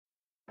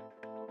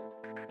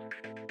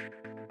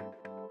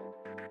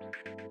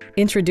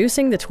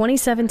Introducing the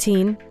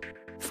 2017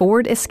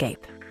 Ford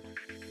Escape.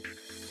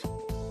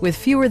 With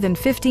fewer than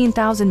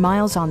 15,000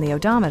 miles on the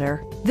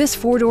odometer, this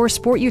four-door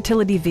sport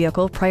utility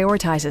vehicle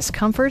prioritizes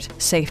comfort,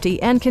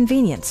 safety, and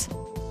convenience.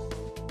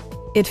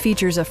 It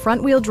features a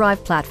front-wheel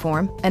drive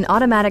platform, an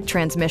automatic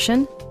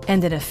transmission,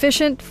 and an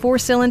efficient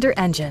four-cylinder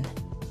engine.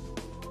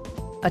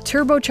 A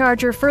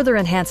turbocharger further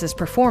enhances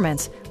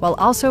performance while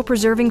also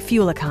preserving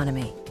fuel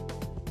economy.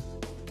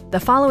 The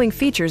following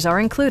features are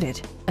included: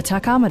 a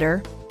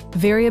tachometer,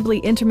 variably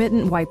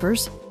intermittent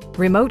wipers,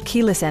 remote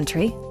keyless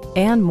entry,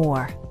 and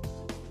more.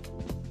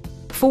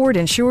 Ford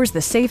ensures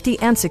the safety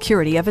and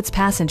security of its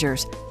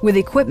passengers with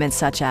equipment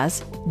such as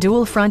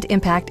dual front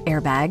impact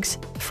airbags,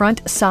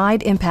 front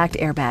side impact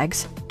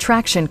airbags,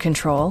 traction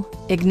control,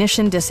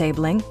 ignition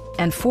disabling,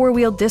 and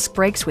four-wheel disc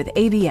brakes with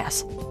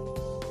ABS.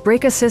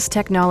 Brake Assist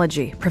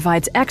technology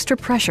provides extra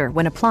pressure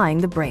when applying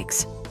the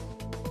brakes.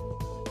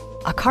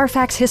 A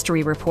Carfax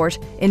history report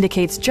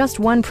indicates just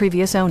one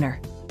previous owner.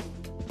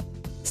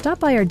 Stop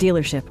by our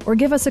dealership or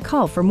give us a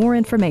call for more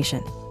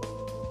information.